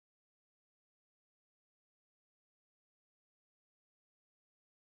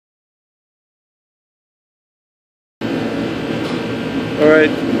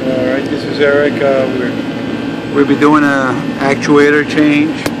Alright, this is Eric. We'll be doing a actuator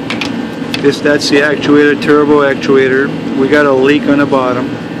change. That's the actuator, turbo actuator. We got a leak on the bottom.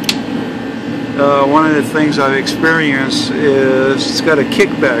 One of the things I've experienced is it's got a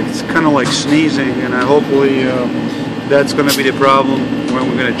kickback. It's kind of like sneezing, and hopefully that's going to be the problem when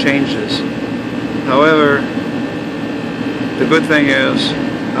we're going to change this. However, the good thing is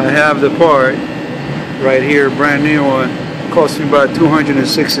I have the part right here, brand new one. It cost me about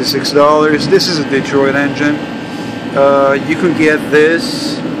 $266. This is a Detroit engine. You can get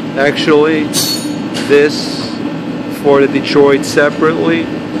this, actually, this for the Detroit separately.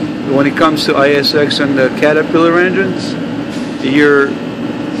 When it comes to ISX and the Caterpillar engines, you're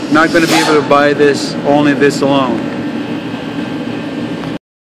not going to be able to buy this, only this alone.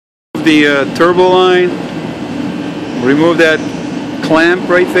 The turbo line, remove that clamp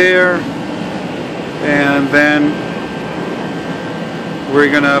right there, and then we're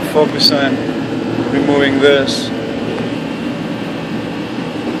going to focus on removing this.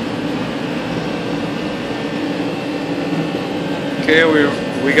 Okay,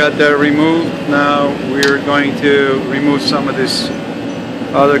 we got that removed. Now we're going to remove some of this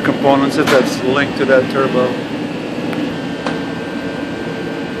other components that's linked to that turbo.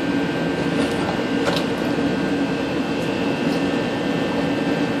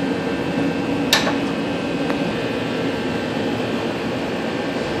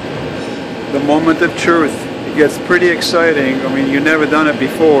 The moment of truth. It gets pretty exciting. I mean, you've never done it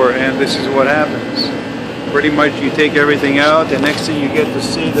before, and this is what happens. Pretty much you take everything out, and next thing you get to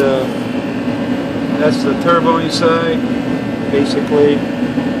see that's the turbo inside, basically.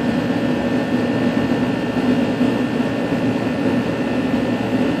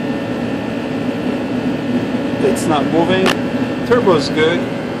 It's not moving. Turbo's good.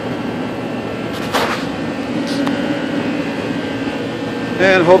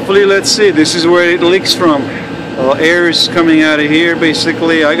 And hopefully, let's see, this is where it leaks from. Air is coming out of here,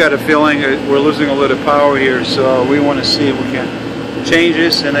 basically. I got a feeling we're losing a little power here, so we want to see if we can change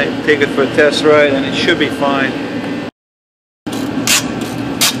this and take it for a test ride, and it should be fine.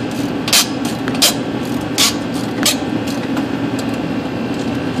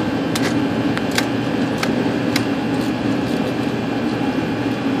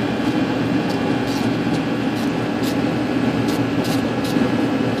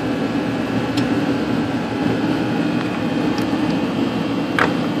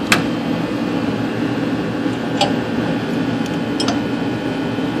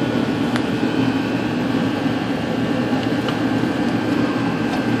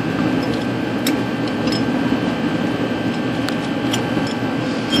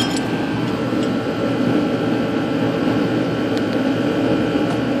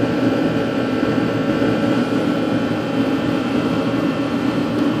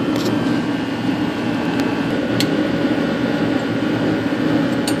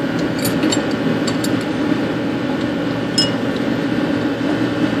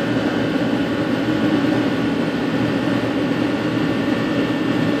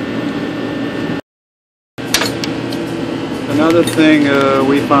 Another thing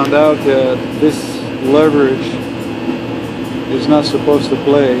we found out that this leverage is not supposed to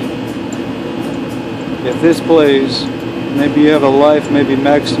play. If this plays, maybe you have a life, maybe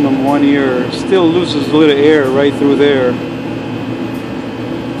maximum 1 year, still loses a little air right through there,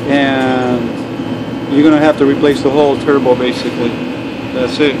 and you're going to have to replace the whole turbo basically.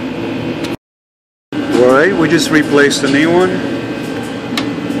 That's it. Alright, we just replaced the new one.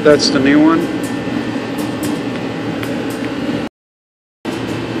 That's the new one.